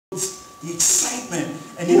The excitement.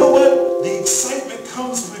 And you know what? The excitement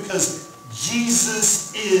comes because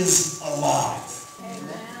Jesus is alive.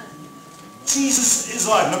 Amen. Jesus is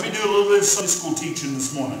alive. Let me do a little bit of Sunday school teaching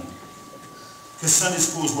this morning. Because Sunday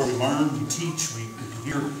school is where we learn, we teach, we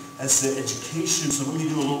hear as the education. So let me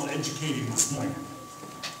do a little educating this morning.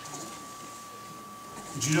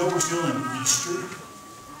 Did you know we're still in Easter?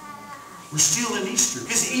 We're still in Easter.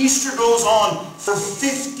 Because Easter goes on for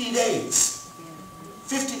 50 days.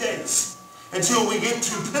 50 days. Until we get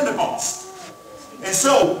to Pentecost. And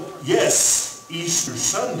so, yes, Easter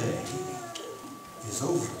Sunday is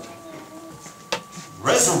over.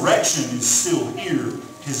 Resurrection is still here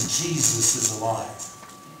because Jesus is alive.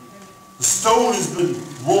 The stone has been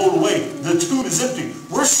rolled away. The tomb is empty.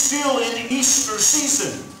 We're still in Easter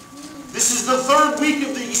season. This is the third week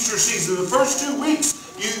of the Easter season. The first 2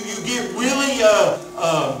 weeks, you get really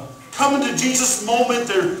coming to Jesus moment.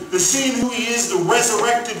 They're seeing who he is, the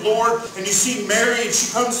resurrected Lord. And you see Mary, and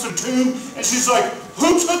she comes to the tomb, and she's like,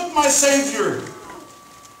 who took my Savior?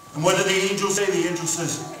 And what did the angel say? The angel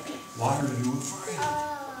says, why are you afraid?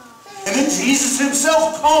 And then Jesus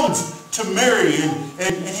himself comes to Mary,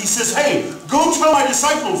 and he says, hey, go tell my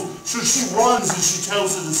disciples. So she runs, and she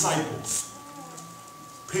tells the disciples.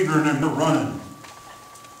 Peter and them are running.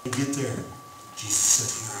 They get there. Jesus said,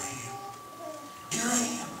 here I am. Here I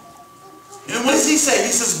am. And what does he say?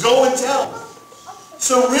 He says, go and tell.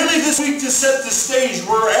 So really this week, to set the stage,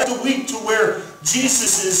 we're at the week to where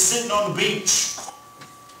Jesus is sitting on the beach.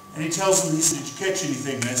 And he tells them, he said, did you catch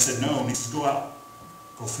anything? And they said, no. And he says, go out.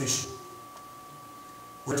 Go fishing.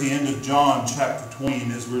 We're at the end of John chapter 20.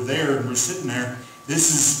 And as we're there and we're sitting there, this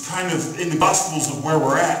is kind of in the Gospels of where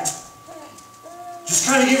we're at. Just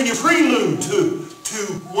kind of giving you a prelude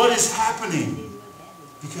to what is happening.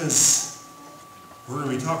 Because we're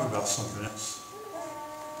going to be talking about something else.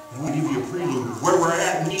 I want to give you a prelude of where we're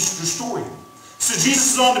at in the Easter story. So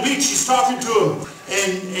Jesus is on the beach. He's talking to them.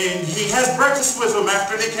 And he has breakfast with them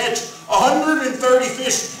after they catch 130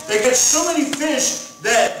 fish. They catch so many fish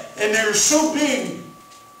and they're so big.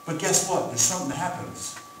 But guess what? There's something that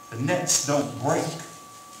happens. The nets don't break.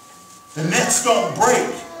 The nets don't break.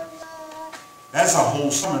 That's a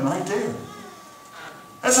whole sermon right there.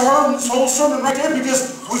 That's a whole sermon right there,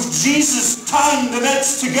 because with Jesus tying the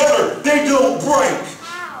nets together, they don't break.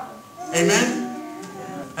 Amen?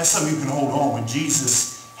 That's something you can hold on when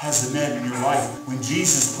Jesus has a net in your life. When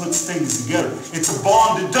Jesus puts things together, it's a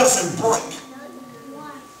bond that doesn't break.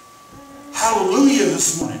 Hallelujah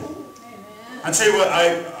this morning. I tell you what,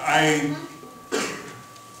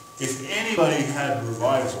 if anybody had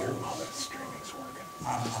revival,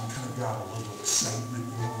 I'm kind of got a little excitement.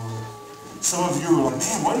 Some of you are like,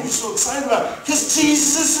 man, what are you so excited about? Because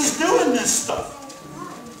Jesus is doing this stuff.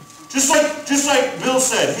 Just like Bill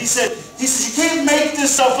said. He said, you can't make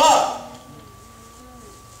this stuff up.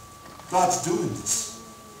 God's doing this.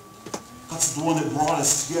 God's the one that brought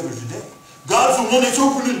us together today. God's the one that's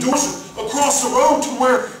opened the doors across the road to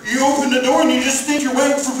where you open the door and you just think you're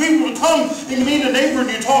waiting for people to come and you meet a neighbor and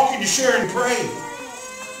you talk and you share and pray.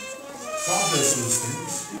 God does those things.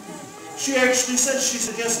 She actually said, she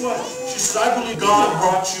said, guess what? She said, I believe God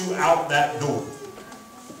brought you out that door.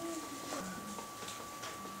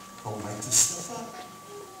 Don't make this stuff up.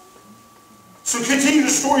 So continue the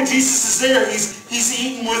story. Jesus is there. He's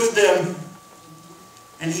eating with them.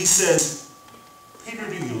 And he says, Peter,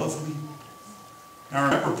 do you love me? Now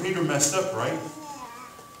remember, Peter messed up, right?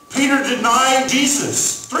 Peter denied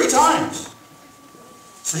Jesus 3 times.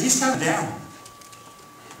 So he's kind of down.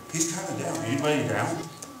 He's kind of down. Anybody down?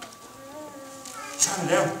 He's kind of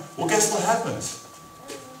down. Well, guess what happens?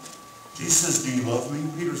 Jesus says, do you love me?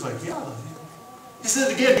 Peter's like, yeah, I love you. He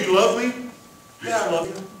says again, do you love me? Yeah, I love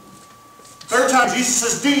you. 3rd time, Jesus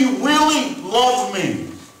says, do you really love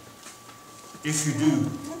me? If you do,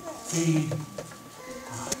 feed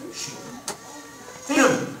my sheep. Feed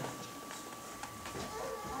them.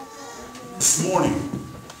 This morning,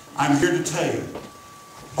 I'm here to tell you,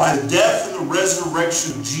 by the death and the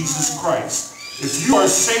resurrection of Jesus Christ, if you are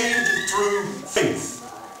saved through faith,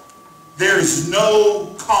 there is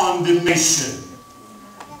no condemnation.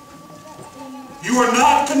 You are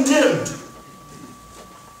not condemned.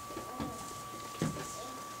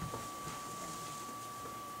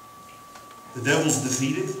 The devil's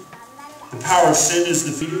defeated. The power of sin is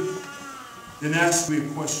defeated. Then ask me a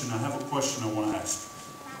question. I have a question I want to ask.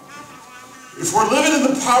 If we're living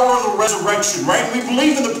in the power of the resurrection, right? We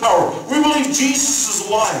believe in the power. We believe Jesus is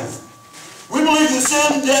alive. We believe that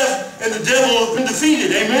sin, death, and the devil have been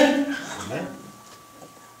defeated. Amen? Amen.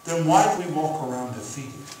 Then why do we walk around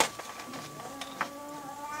defeated?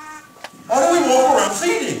 Why do we walk around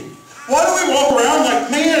defeated? Why do we walk around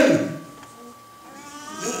like, man,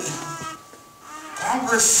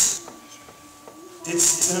 Congress,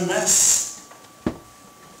 it's in a mess.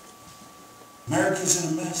 America's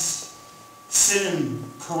in a mess. Sin,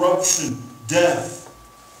 corruption, death.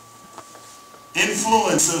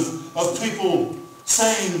 Influence of people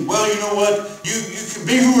saying, well, you know what, you can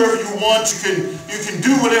be whoever you want, you can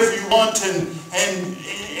do whatever you want, and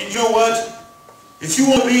you know what, if you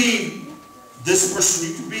want to be this person,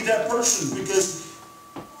 you can be that person, because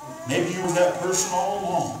maybe you were that person all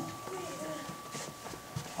along.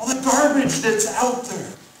 All the garbage that's out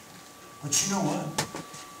there. But you know what?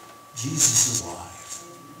 Jesus is alive.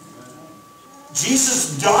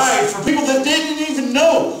 Jesus died for people that didn't even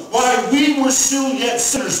know. While we were still yet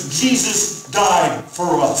sinners, Jesus died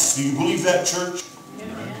for us. Do you believe that, church?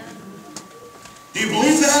 Amen. Do you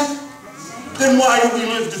believe that? Then why do we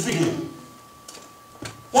live defeated?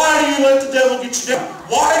 Why do you let the devil get you down?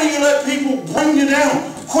 Why do you let people bring you down?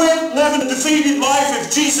 Quit living a defeated life.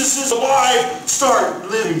 If Jesus is alive, start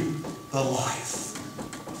living the life.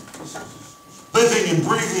 Living and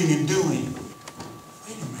breathing and doing.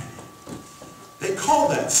 Wait a minute. They call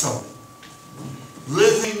that something.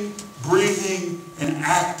 Living, breathing, and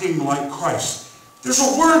acting like Christ. There's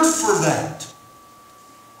a word for that.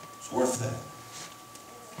 There's a word for that.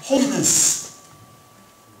 Holiness.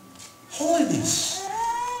 Holiness.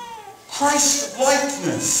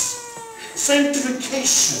 Christ-likeness.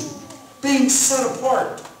 Sanctification. Being set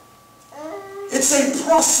apart. It's a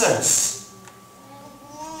process.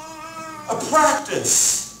 A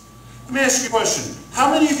practice. Let me ask you a question.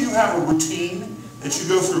 How many of you have a routine that you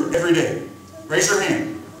go through every day? Raise your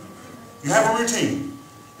hand. You have a routine.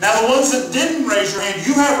 Now the ones that didn't raise your hand,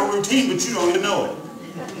 you have a routine, but you don't even know it.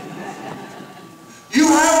 You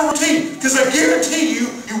have a routine. Because I guarantee you,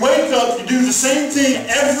 you wake up, you do the same thing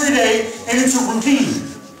every day, and it's a routine.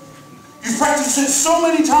 You've practiced it so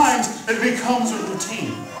many times that it becomes a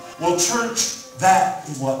routine. Well, church, that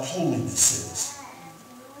is what holiness is.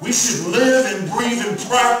 We should live and breathe and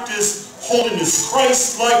practice holiness,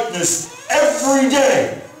 Christ-likeness every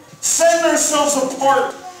day. Set ourselves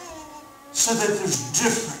apart so that there's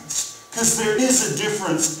difference. Because there is a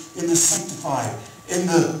difference in the sanctified, in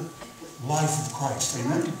the life of Christ.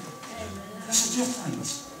 Amen? There's a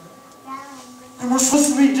difference. And we're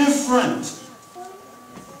supposed to be different.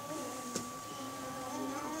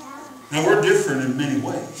 Now we're different in many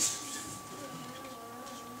ways.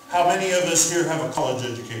 How many of us here have a college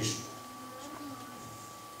education?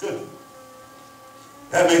 Good.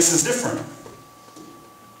 That makes us different.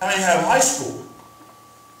 How many have high school?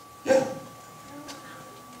 Yeah.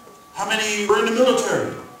 How many were in the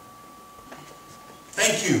military?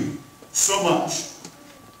 Thank you so much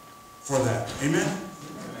for that. Amen?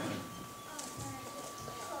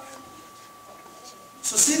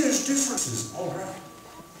 So see, there's differences all around.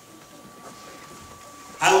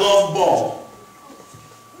 I love ball.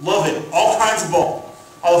 Love it. All kinds of ball.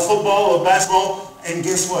 I love football, I love basketball, and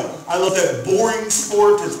guess what? I love that boring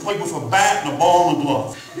sport that's played with a bat and a ball and a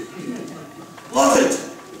glove. Love it.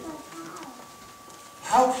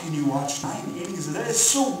 How can you watch 9 innings of that? It's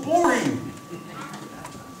so boring.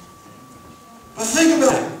 But think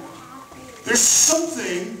about it. There's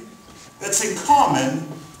something that's in common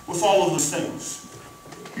with all of those things.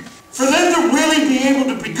 For them to really be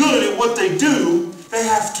able to be good at what they do, they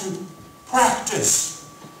have to practice.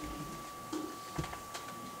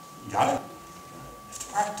 You got it? You have to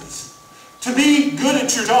practice. To be good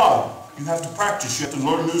at your job, you have to practice. You have to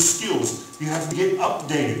learn new skills. You have to get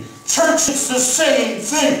updated. Church, it's the same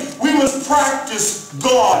thing. We must practice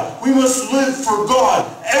God. We must live for God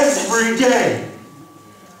every day.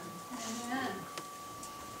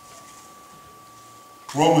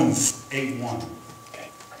 Romans 8:1.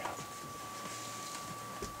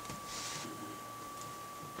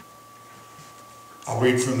 I'll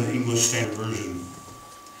read from the English Standard Version.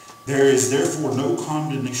 There is therefore no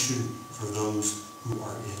condemnation for those who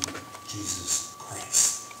are in Jesus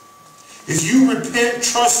Christ. If you repent,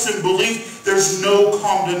 trust, and believe, there's no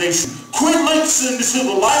condemnation. Quit listening to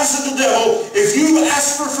the lies of the devil. If you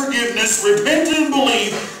ask for forgiveness, repent and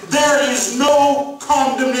believe, there is no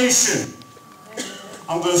condemnation.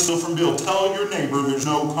 I'm going to steal from Bill. Tell your neighbor there's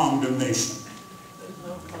no condemnation.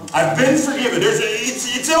 I've been forgiven.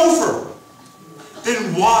 It's over.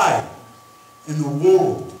 Then why in the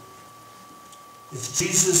world, if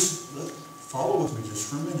Jesus, follow with me just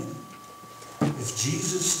for a minute, if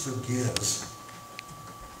Jesus forgives,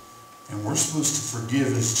 and we're supposed to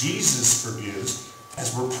forgive as Jesus forgives,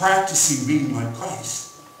 as we're practicing being like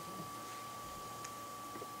Christ,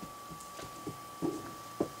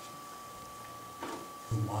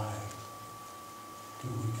 then why do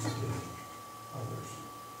we condemn others?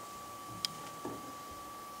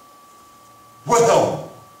 Well,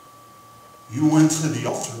 you went to the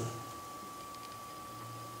altar,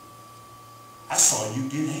 I saw you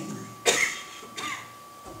get angry.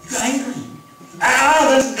 You got angry.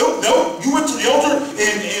 Nope. You went to the altar,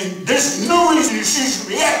 and there's no reason you should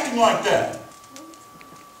be acting like that.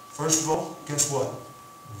 First of all, guess what?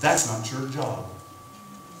 That's not your job.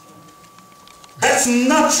 That's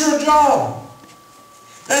not your job.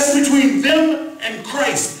 That's between them and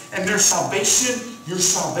Christ. And their salvation, your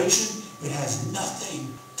salvation, it has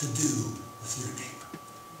nothing to do with your neighbor.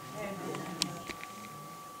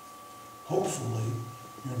 Hopefully,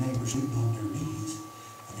 your neighbor's getting on their knees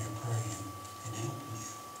and they're praying and helping you.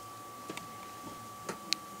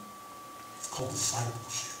 It's called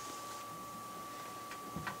discipleship.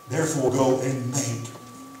 Therefore, go and make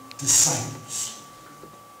disciples.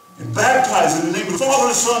 And baptize in the name of the Father,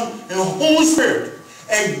 the Son, and the Holy Spirit.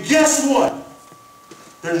 And guess what?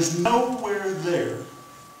 There's nowhere there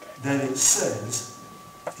that it says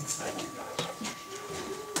it's that.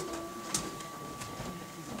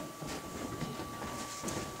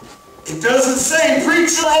 It doesn't say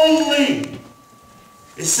preacher only.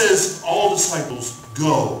 It says all disciples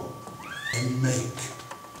go and make.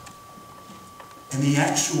 And the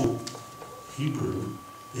actual Hebrew,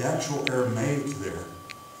 the actual Aramaic there,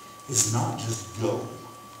 is not just go.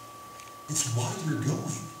 It's why you're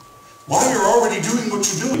going. Why you're already doing what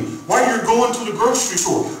you're doing. Why you're going to the grocery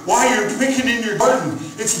store. Why you're picking in your garden.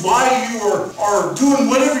 It's why you are doing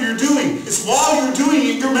whatever you're doing. It's while you're doing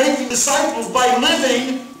it, you're making disciples by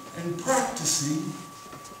living and practicing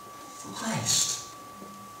for Christ.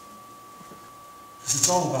 Because it's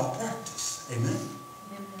all about practice. Amen?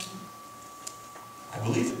 I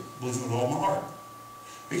believe it. I believe it with all my heart.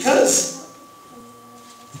 Because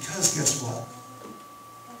guess what?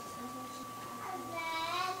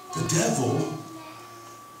 The devil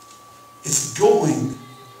is going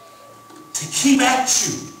to keep at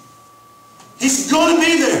you. He's going to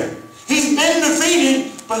be there. He's been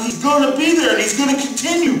defeated, but he's going to be there, and he's going to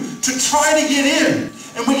continue to try to get in.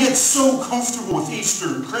 And we get so comfortable with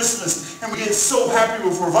Easter and Christmas, and we get so happy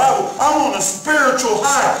with revival. I'm on a spiritual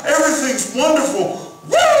high. Everything's wonderful.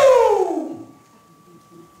 Woo!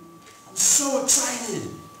 I'm so excited.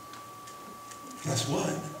 Guess what?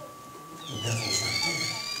 The devil's right there.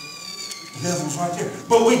 The devil's right there.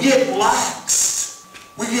 But we get laxed.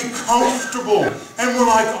 We get comfortable. And we're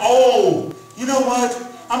like, oh, you know what?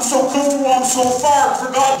 I'm so comfortable. I'm so far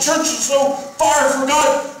for God. Church is so far for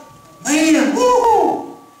God. Man,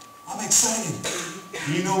 woo! I'm excited.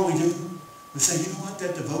 You know what we do? We say, you know what?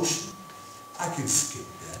 That devotion, I can skip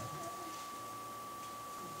that.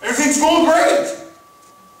 Everything's going great.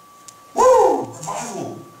 Woo!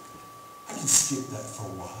 Revival. I can skip that for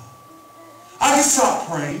a while. I can stop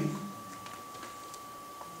praying.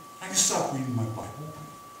 I can stop reading my Bible.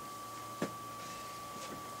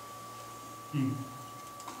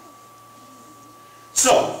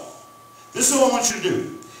 So, this is what I want you to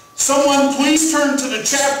do. Someone please turn to the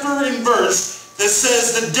chapter and verse that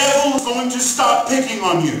says the devil is going to stop picking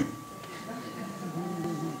on you.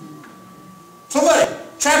 Somebody,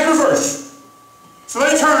 chapter verse.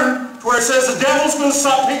 Somebody turn to where it says the devil's going to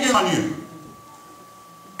stop picking on you.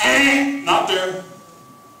 Not there.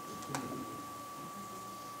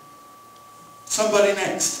 Somebody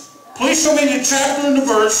next. Please show me the chapter and the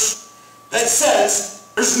verse that says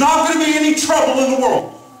there's not going to be any trouble in the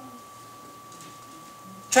world.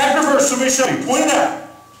 Chapter verse, somebody show me. Point it out.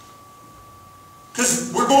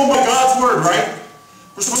 Because we're going by God's word, right?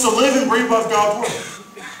 We're supposed to live and breathe by God's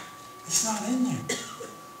word. It's not in there.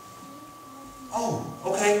 Oh,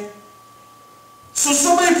 okay. So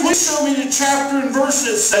somebody please show me the chapter and verse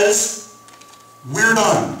that says, we're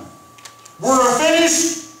done. We're a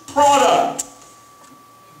finished product.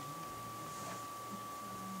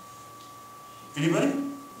 Anybody?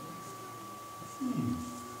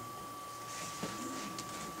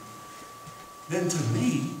 Then to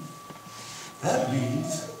me, that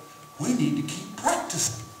means we need to keep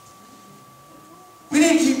practicing. We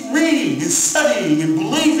need to keep reading and studying and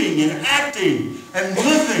believing and acting and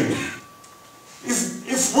living.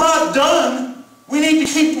 If we're not done, we need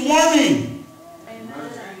to keep learning.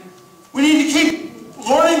 Amen. We need to keep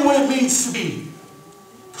learning what it means to be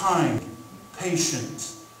kind,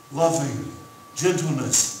 patient, loving,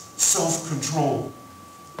 gentleness, self-control.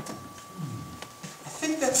 I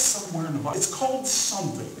think that's somewhere in the Bible. It's called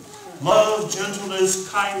something. Love, gentleness,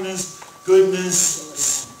 kindness,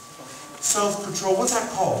 goodness, self-control. What's that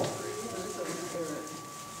called?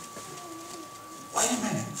 Wait a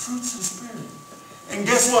minute. Fruits of the Spirit. And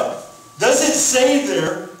guess what? Does it say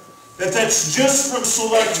there that that's just from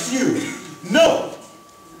select few? No.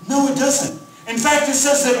 No, it doesn't. In fact, it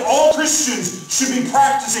says that all Christians should be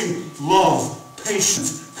practicing love,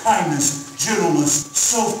 patience, kindness, gentleness,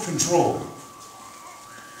 self-control.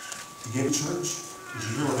 You get it, church? Did you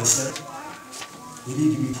hear what I said? We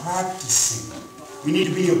need to be practicing. We need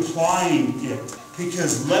to be applying it.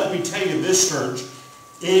 Because let me tell you this, church,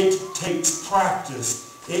 it takes practice.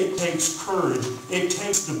 It takes courage. It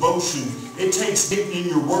takes devotion. It takes getting in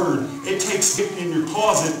your word. It takes getting in your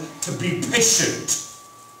closet to be patient.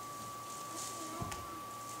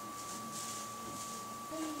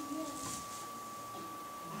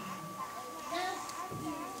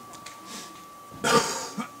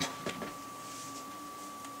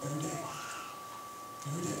 Every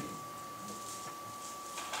day.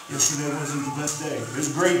 Yesterday wasn't the best day. It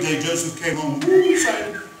was a great day. Joseph came home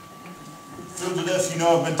excited. Filled to death. You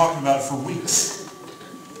know, I've been talking about it for weeks.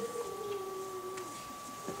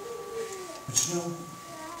 But you know,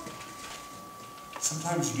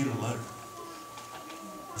 sometimes you get a letter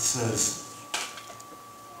that says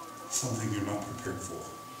something you're not prepared for.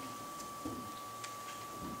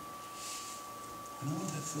 I know what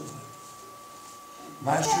that feels like.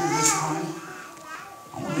 Last year this time,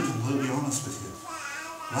 I'm going to be completely honest with you.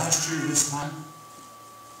 Last year this time,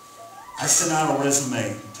 I sent out a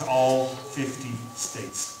resume to all 50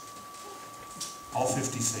 states. All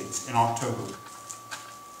 50 states in October.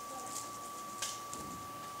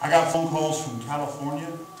 I got phone calls from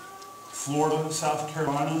California, Florida, South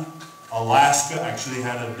Carolina, Alaska. I actually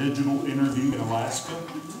had a digital interview in Alaska.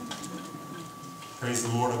 Praise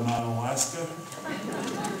the Lord, I'm not in Alaska.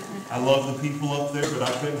 I love the people up there, but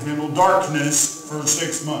I couldn't handle darkness for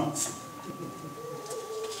 6 months.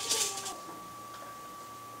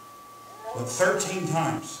 But 13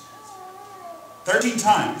 times,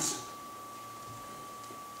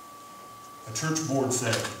 a church board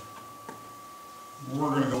said, we're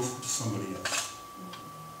going to go to somebody else.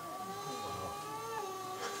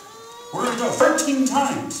 We're going to go 13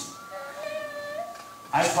 times.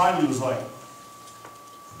 I finally was like,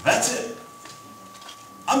 that's it.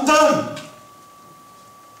 I'm done.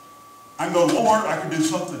 I can go to Walmart, I can do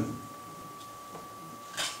something.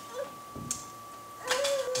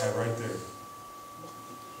 Right there.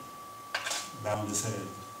 Bowed his head.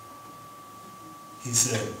 He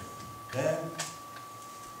said, Dad,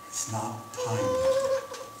 it's not time yet.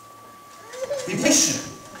 Be patient.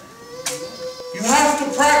 You have to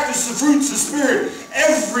practice the fruits of the Spirit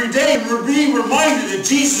every day and be reminded that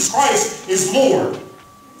Jesus Christ is Lord.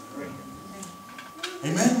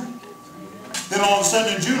 Amen? Then all of a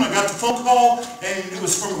sudden in June I got the phone call and it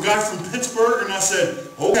was from a guy from Pittsburgh and I said,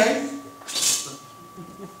 okay.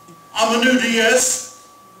 I'm a new DS.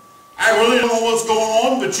 I really don't know what's going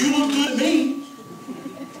on, but you look good to me.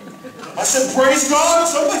 I said, praise God,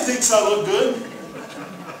 somebody thinks I look good.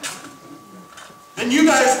 Then you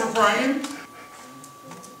guys were praying.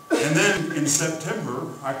 And then in September,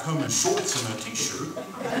 I come in shorts and a t-shirt.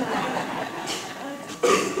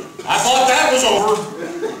 I thought that was over.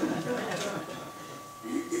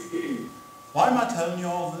 Why am I telling you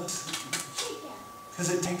all this? Because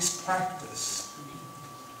it takes practice.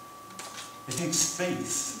 It takes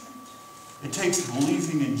faith. It takes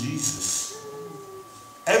believing in Jesus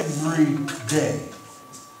every day.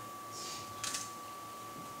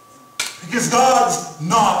 Because God's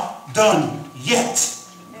not done yet.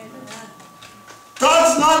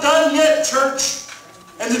 God's not done yet, church.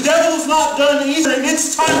 And the devil's not done either. And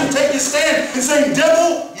it's time to take a stand and say,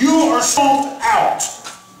 devil, you are stomped out.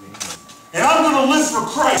 And I'm going to live for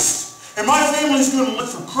Christ. And my family's going to live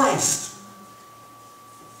for Christ.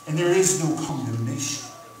 And there is no condemnation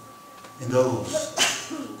in those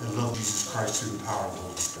that love Jesus Christ through the power of the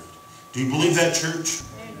Holy Spirit. Do you believe that, church?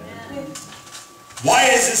 Amen. Why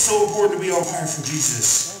is it so important to be on fire for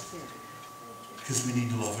Jesus? Because we need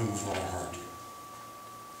to love Him with all our heart.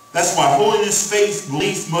 That's why holiness, faith,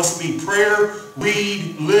 belief must be prayer,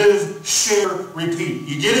 read, live, share, repeat.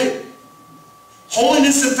 You get it?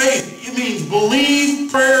 Holiness and faith, it means believe,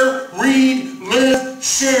 prayer, read, live,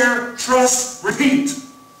 share, trust, repeat.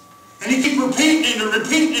 And you keep repeating it and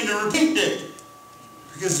repeating it and repeating it.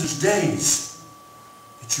 Because there's days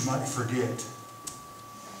that you might forget.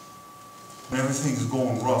 When everything's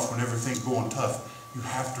going rough, when everything's going tough, you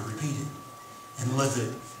have to repeat it and live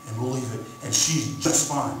it and believe it. And she's just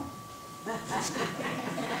fine.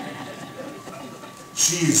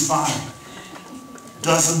 She is fine.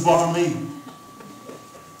 Doesn't bother me.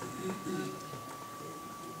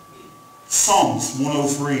 Psalms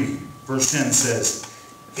 103 verse 10 says,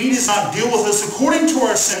 He does not deal with us according to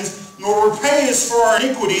our sins, nor repay us for our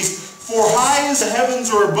iniquities. For high as the heavens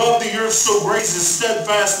are above the earth, so great is His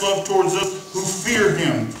steadfast love towards us who fear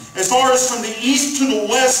Him. As far as from the east to the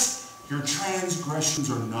west your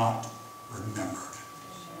transgressions are not remembered.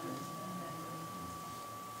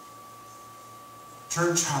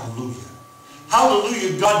 Church, hallelujah.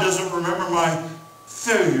 Hallelujah, God doesn't remember my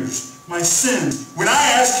failures, my sins. When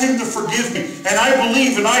I ask Him to forgive me, and I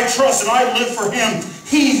believe and I trust and I live for Him,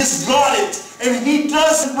 He has got it, and He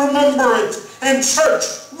doesn't remember it. And church,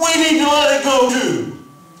 we need to let it go too.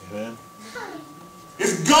 Amen.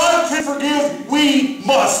 If God can forgive, we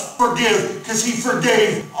must forgive, because He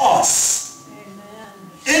forgave us. Amen.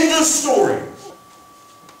 End of story.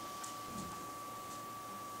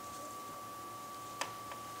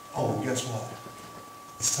 Oh, and guess what?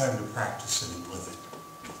 It's time to practice it and live it.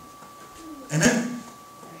 Amen?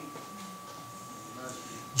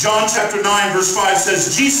 John chapter 9 verse 5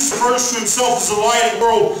 says, Jesus refers to Himself as the light of the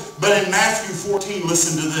world. But in Matthew 14,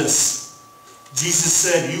 listen to this. Jesus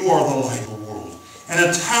said, you are the light of the world. And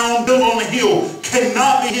a town built on a hill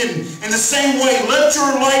cannot be hidden. In the same way, let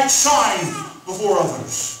your light shine before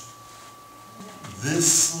others.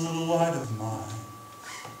 This little light of mine,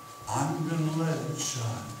 I'm going to let it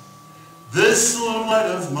shine. This little light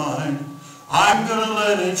of mine, I'm going to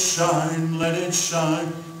let it shine, let it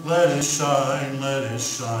shine, let it shine, let it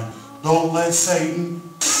shine. Don't let Satan...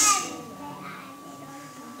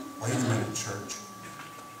 Wait a minute, church.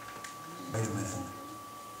 Wait a minute.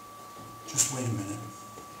 Just wait a minute.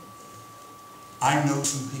 I know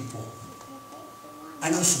some people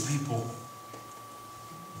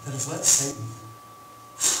that have let Satan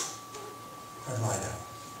their light out.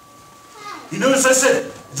 You notice I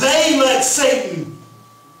said, they let Satan.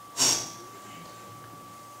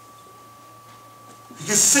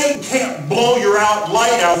 Because Satan can't blow your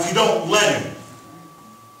light out if you don't let him.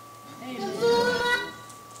 Amen.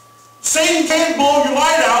 Satan can't blow your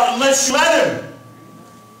light out unless you let him.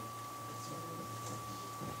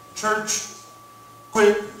 Church,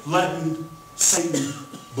 quit letting Satan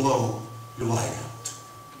blow your light out.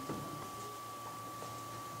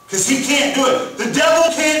 Because he can't do it. The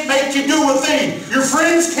devil can't make you do a thing. Your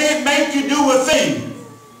friends can't make you do a thing.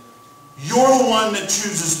 You're the one that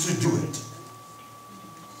chooses to do it.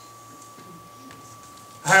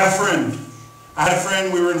 I had a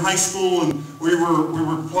friend, we were in high school and we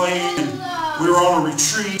were playing and we were on a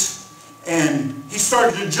retreat and he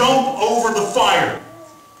started to jump over the fire.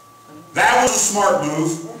 That was a smart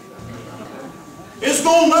move. It was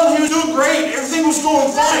going well, he was doing great, everything was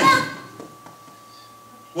going fine.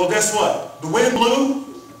 Well, guess what? The wind blew.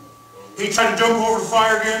 He tried to jump over the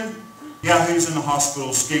fire again. Yeah, he was in the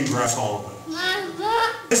hospital, skin grafts all over it.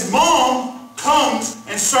 His mom comes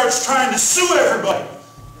and starts trying to sue everybody,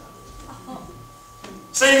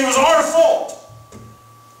 saying it was our fault.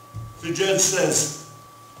 The judge says,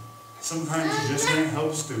 sometimes you just can't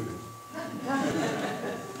help stupid.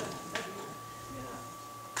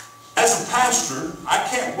 As a pastor, I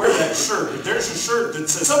can't wear that shirt, but there's a shirt that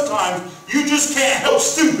says, sometimes you just can't help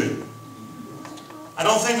stupid. I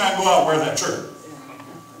don't think I can go out and wear that shirt.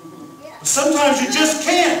 But sometimes you just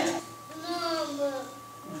can't.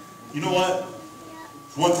 You know what?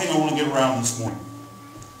 One thing I want to get around this morning.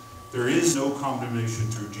 There is no condemnation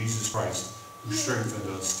through Jesus Christ who strengthened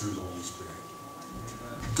us through the Holy Spirit.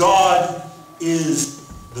 God is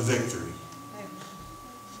the victory.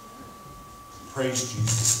 Praise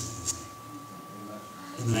Jesus in His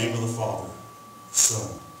name. In the name of the Father, Son,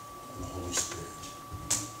 and the Holy Spirit.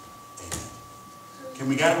 Amen. Can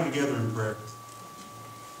we gather together in prayer?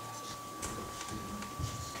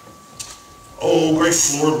 Oh,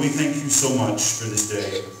 gracious Lord, we thank you so much for this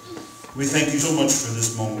day. We thank you so much for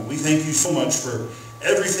this moment. We thank you so much for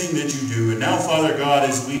everything that you do. And now, Father God,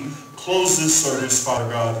 as we close this service, Father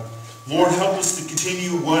God, Lord, help us to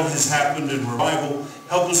continue what has happened in revival.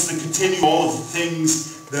 Help us to continue all of the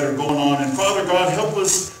things that are going on. And Father God, help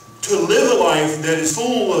us to live a life that is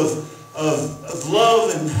full of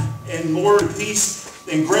love and Lord, peace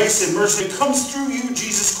and grace and mercy. It comes through you,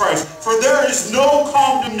 Jesus Christ. For there is no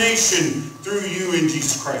condemnation through you in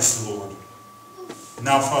Jesus Christ the Lord.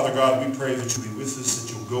 Now, Father God, we pray that you'll be with us, that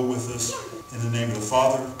you'll go with us. In the name of the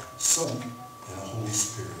Father, Son, and the Holy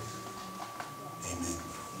Spirit. Amen.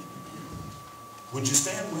 Would you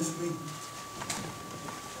stand with me?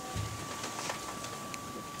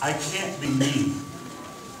 I can't be me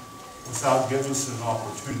without giving us an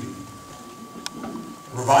opportunity.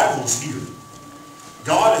 Revival is here.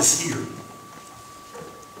 God is here.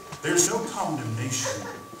 There's no condemnation.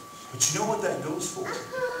 But you know what that goes for?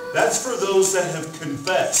 That's for those that have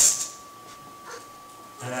confessed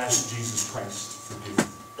and asked Jesus Christ to forgive them.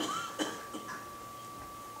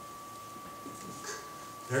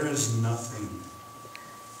 There is nothing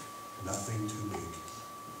too big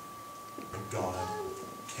that God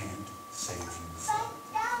can't save you from.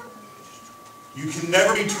 You can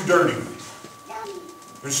never be too dirty.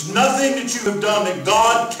 There's nothing that you have done that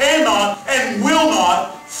God cannot and will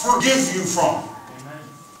not forgive you from.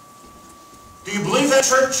 Do you believe that,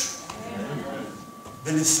 church?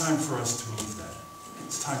 Then it's time for us to believe that.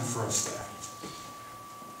 It's time for us to act.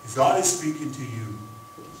 If God is speaking to you,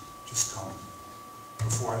 just come.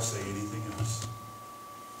 Before I say anything else,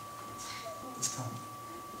 just come.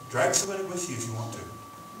 Drag somebody with you if you want to.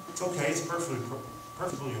 It's okay. It's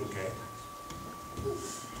perfectly okay.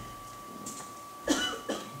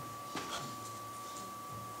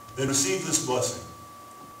 Then receive this blessing.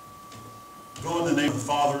 Go in the name of the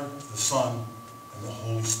Father, the Son, and the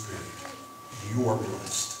Holy Spirit. You are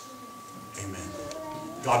blessed. Amen.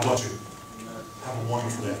 God bless you. Have a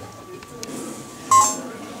wonderful day.